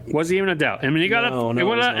Fenway. Wasn't even a doubt. I mean, it got up.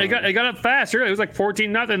 It got up fast. Early. It was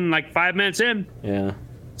 14-0, 5 minutes in. Yeah.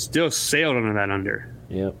 Still sailed under that under.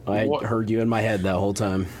 Yep. I heard you in my head that whole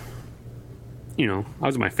time. I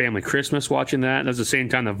was at my family Christmas watching that. That was the same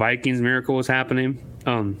time the Vikings miracle was happening.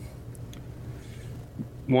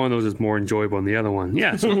 One of those is more enjoyable than the other one.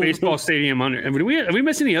 Yeah, so baseball stadium under. Have we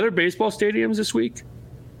missed any other baseball stadiums this week?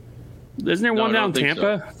 Isn't there one down in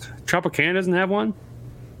Tampa? So. Tropicana doesn't have one?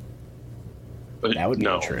 That would be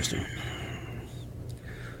interesting.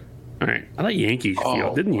 All right. I thought Yankees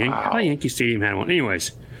field. I thought Yankee Stadium had one.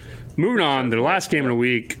 Anyways, moving on to the last game of the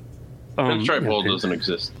week. Pinstripe Bowl doesn't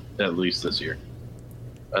exist, at least this year.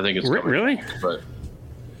 I think it's coming. Really? But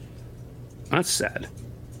that's sad.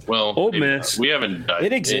 Well, Ole Miss. We haven't.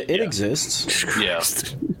 It exists. Yeah.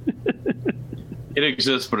 It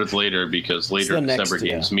exists, but it's later because later December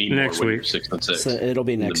games mean more when you're 6 and 6. So it'll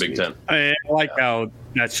be next the Big Ten. I like how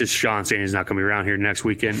that's just Sean saying he's not going to be around here next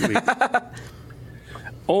weekend.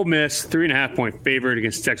 Ole Miss 3.5-point favorite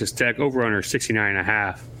against Texas Tech. Over under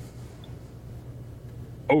 69.5.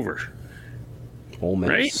 Over. Ole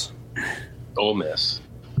Miss. Right? Ole Miss.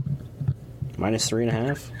 Minus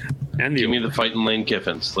 3.5. And give me the fighting Lane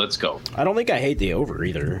Kiffins. Let's go. I don't think I hate the over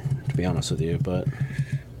either, to be honest with you, but.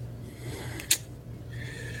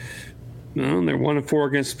 No, they're 1-4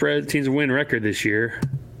 against spread. Teams win record this year.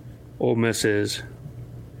 Ole Miss is.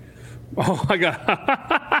 Oh, I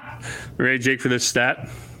got. Ready, Jake, for this stat?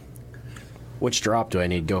 Which drop do I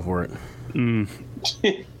need? Go for it. An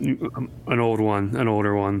older one,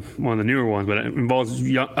 one of the newer ones, but it involves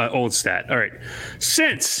old stat. All right.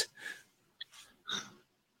 Since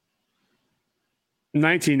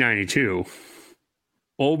 1992,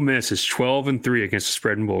 Ole Miss is 12-3 against the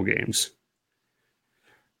spread in bowl games.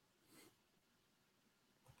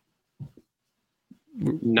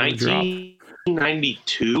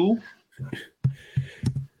 $19.92.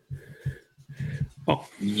 Oh,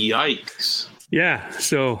 yikes! Yeah.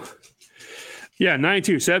 So, yeah,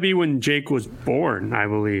 92. So that'd be when Jake was born, I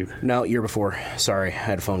believe. No, year before. Sorry, I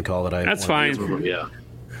had a phone call that I. That's fine. Yeah.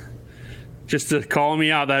 Just to call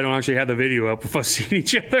me out that I don't actually have the video up of us seeing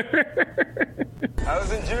each other. I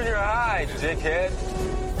was in junior high, dickhead.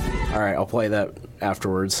 All right, I'll play that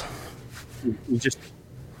afterwards. We just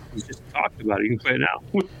talked about it. You can play it now.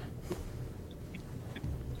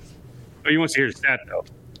 Oh, you want to hear the stat though?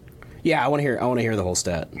 Yeah, I want to hear the whole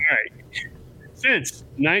stat. All right. Since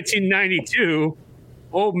 1992,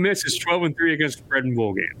 Ole Miss is 12-3 against spread in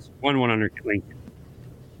bowl games. 1-1 under Lincoln.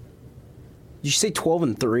 Did you say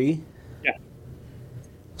 12-3? Yeah.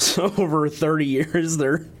 So over 30 years,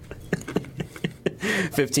 they're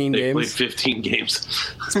 15 They games. played 15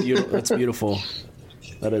 games. That's beautiful.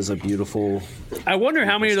 That is a beautiful. I wonder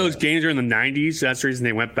how many of those games are in the 90s. That's the reason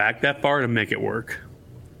they went back that far to make it work.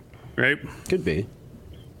 Right? Could be.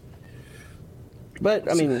 But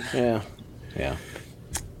I mean, yeah.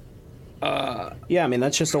 Yeah, I mean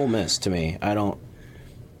that's just Ole Miss to me. I don't.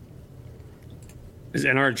 Is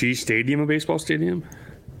NRG Stadium a baseball stadium?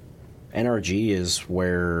 NRG is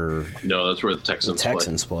where No, that's where the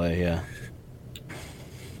Texans play. Yeah.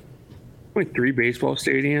 Only 3 baseball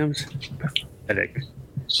stadiums. Pathetic.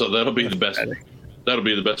 So that'll be the best. That'll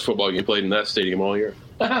be the best football game played in that stadium all year.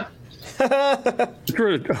 Got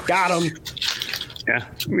him. Yeah,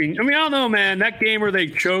 I mean, I don't know, man. That game where they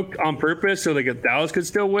choked on purpose so Dallas could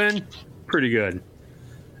still win, pretty good.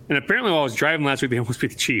 And apparently, while I was driving last week, they almost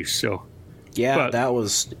beat the Chiefs. So, yeah, that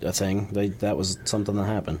was a thing. That was something that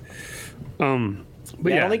happened.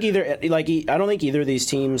 But I don't think either of these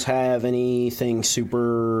teams have anything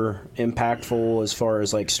super impactful as far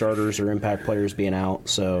as like starters or impact players being out.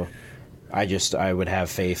 So, I would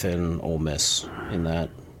have faith in Ole Miss in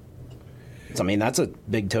that. I mean, that's a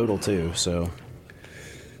big total too. So.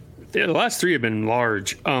 Yeah, the last 3 have been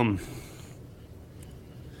large. Hope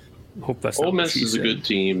that's Ole Miss is a good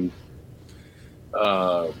team.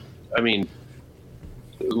 I mean,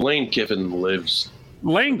 Lane Kiffin lives.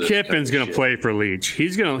 Lane Kiffin's going to play for Leach.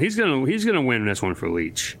 He's going to win this one for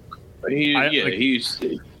Leach. He's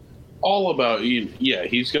all about.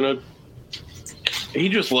 He's going to. He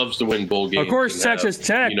just loves to win bowl games. Of course, Texas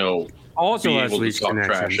Tech. Also has Leach talk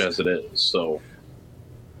connections. trash as it is. So.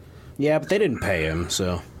 Yeah, but they didn't pay him,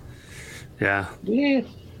 so. Yeah.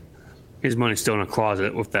 His money's still in a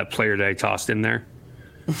closet with that player that I tossed in there.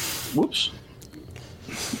 Whoops.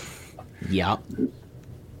 Yeah.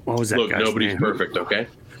 What was that Look, guy's nobody's name? perfect, okay?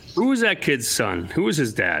 Who was that kid's son? Who was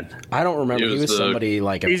his dad? I don't remember. He was somebody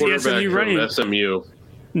like a He's the quarterback SMU from running. SMU.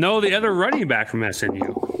 No, the other running back from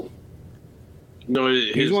SMU. No,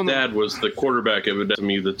 his dad was the quarterback of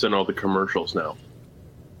SMU that's in all the commercials now.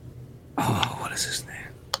 Oh, what is his name?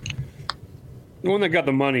 The one that got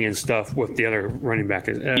the money and stuff with the other running back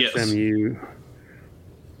is SMU.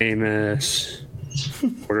 Amos.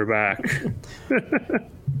 Quarterback.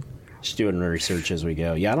 Just doing research as we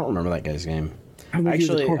go. Yeah, I don't remember that guy's name.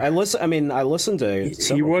 Actually, I listened to.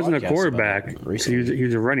 He wasn't a quarterback. He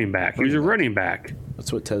was a running back. He was a running back.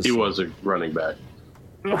 That's what Tez. He was a running back.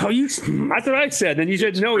 Oh, that's what I said. Then you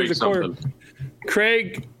said no. He was a quarterback.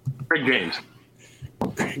 Craig James.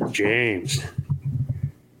 James.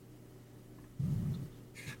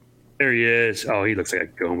 There he is. Oh, he looks like a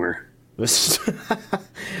Gomer. This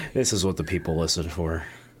is what the people listen for.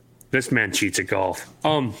 This man cheats at golf.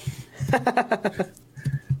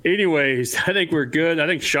 Anyways, I think we're good. I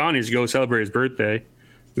think Sean needs to go celebrate his birthday.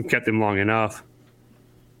 We've kept him long enough.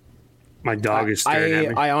 My dog is staring at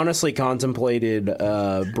me. I honestly contemplated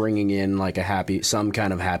bringing in like some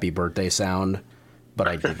kind of happy birthday sound, but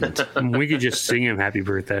I didn't. We could just sing him happy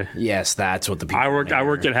birthday. Yes, that's what the people. I worked at Name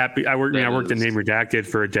Redacted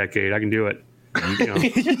for a decade. I can do it. You know.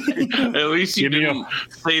 At least you didn't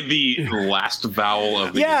say the last vowel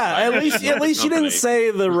of the at least you didn't say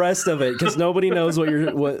the rest of it because nobody knows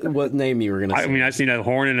what name you were gonna say. I mean, I seen a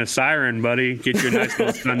horn and a siren, buddy. Get you a nice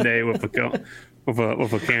little Sunday with a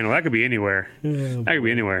candle. That could be anywhere. That could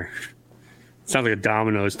be anywhere. Sounds like a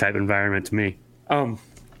Domino's type environment to me.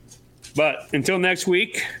 But until next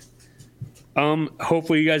week,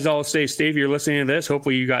 hopefully you guys all stay safe. You're listening to this.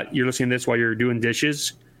 Hopefully you're listening to this while you're doing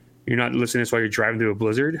dishes. You're not listening to this while you're driving through a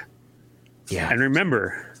blizzard. Yeah. And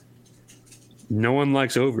remember, no one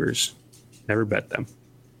likes overs. Never bet them.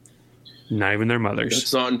 Not even their mothers.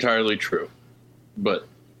 It's not entirely true, but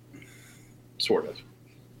sort of.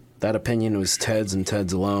 That opinion was Ted's and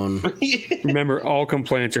Ted's alone. Remember, all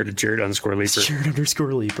complaints are to Jared_Leaper.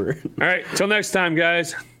 Jared_Leaper. All right. Till next time,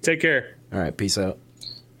 guys. Take care. All right. Peace out.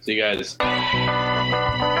 See you guys.